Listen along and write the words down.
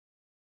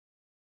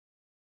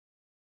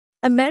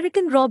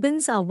American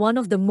robins are one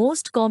of the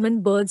most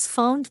common birds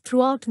found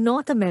throughout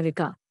North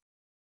America.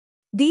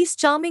 These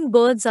charming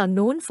birds are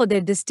known for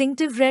their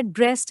distinctive red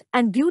breast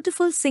and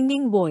beautiful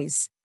singing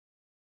voice.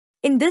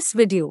 In this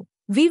video,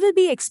 we will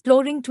be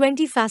exploring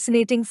 20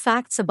 fascinating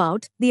facts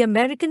about the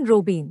American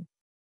robin.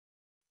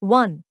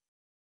 1.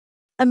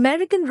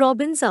 American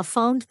robins are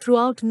found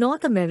throughout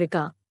North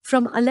America,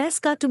 from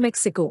Alaska to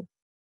Mexico.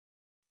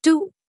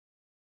 2.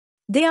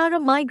 They are a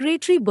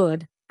migratory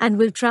bird and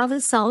will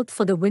travel south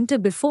for the winter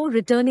before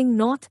returning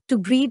north to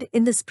breed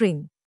in the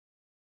spring.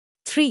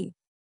 3.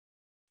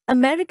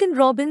 American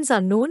robins are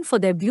known for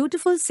their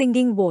beautiful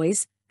singing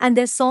voice, and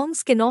their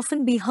songs can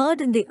often be heard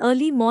in the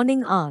early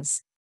morning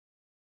hours.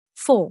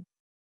 4.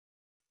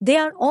 They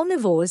are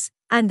omnivores,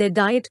 and their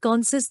diet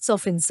consists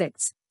of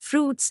insects,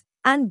 fruits,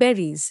 and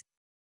berries.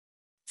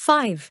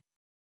 5.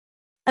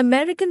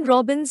 American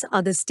robins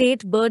are the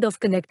state bird of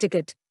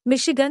Connecticut,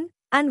 Michigan,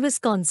 and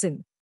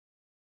Wisconsin.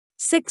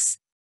 6.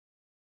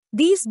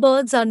 These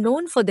birds are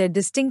known for their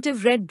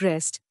distinctive red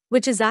breast,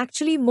 which is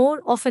actually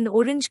more of an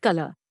orange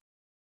color.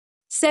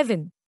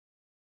 7.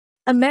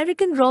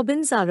 American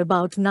robins are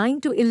about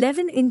 9 to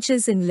 11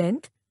 inches in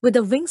length, with a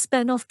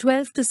wingspan of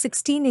 12 to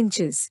 16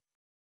 inches.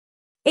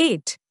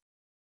 8.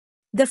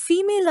 The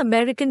female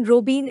American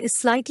robin is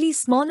slightly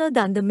smaller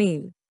than the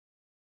male.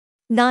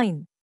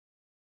 9.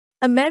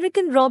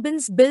 American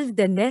robins build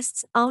their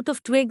nests out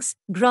of twigs,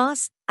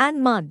 grass,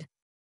 and mud.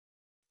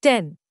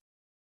 10.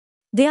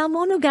 They are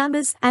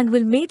monogamous and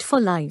will mate for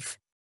life.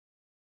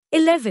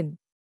 11.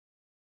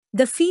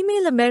 The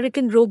female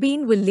American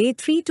robin will lay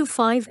 3 to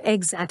 5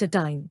 eggs at a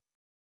time.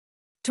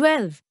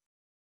 12.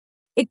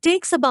 It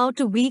takes about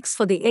 2 weeks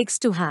for the eggs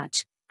to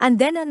hatch, and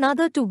then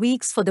another 2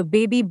 weeks for the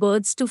baby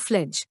birds to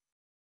fledge.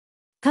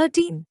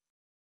 13.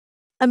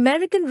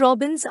 American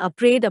robins are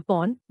preyed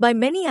upon by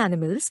many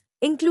animals,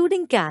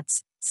 including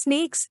cats,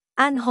 snakes,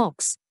 and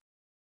hawks.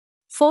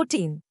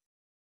 14.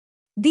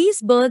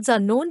 These birds are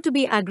known to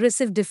be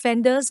aggressive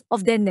defenders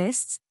of their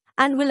nests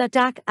and will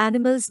attack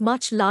animals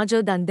much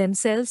larger than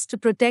themselves to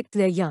protect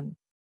their young.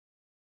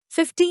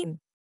 15.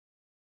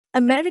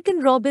 American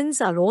robins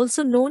are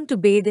also known to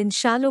bathe in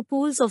shallow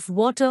pools of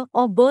water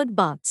or bird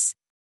baths.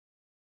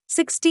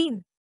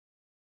 16.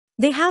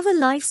 They have a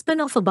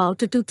lifespan of about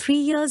 2 to 3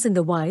 years in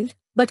the wild,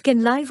 but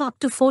can live up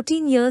to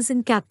 14 years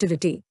in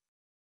captivity.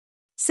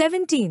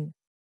 17.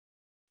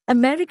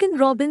 American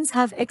robins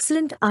have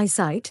excellent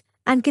eyesight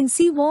and can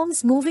see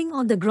worms moving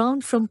on the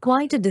ground from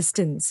quite a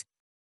distance.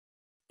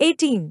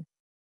 18.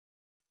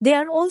 They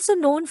are also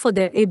known for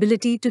their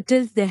ability to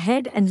tilt their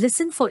head and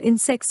listen for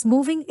insects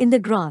moving in the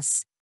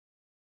grass.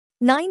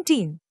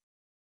 19.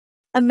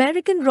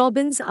 American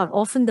robins are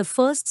often the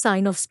first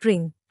sign of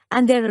spring,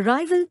 and their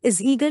arrival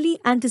is eagerly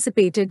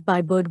anticipated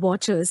by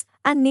birdwatchers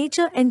and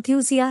nature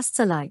enthusiasts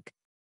alike.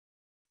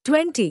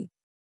 20.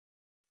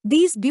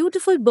 These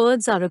beautiful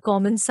birds are a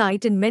common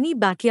sight in many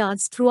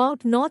backyards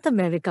throughout North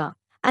America,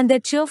 and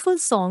their cheerful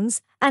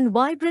songs and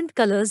vibrant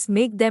colors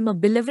make them a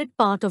beloved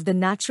part of the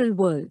natural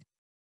world.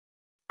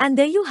 And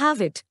there you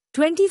have it,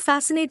 20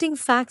 fascinating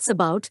facts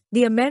about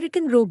the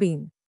American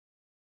robin.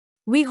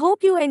 We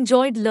hope you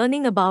enjoyed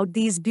learning about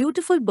these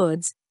beautiful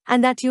birds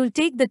and that you'll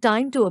take the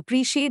time to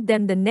appreciate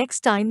them the next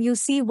time you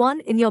see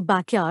one in your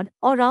backyard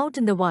or out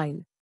in the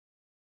wild.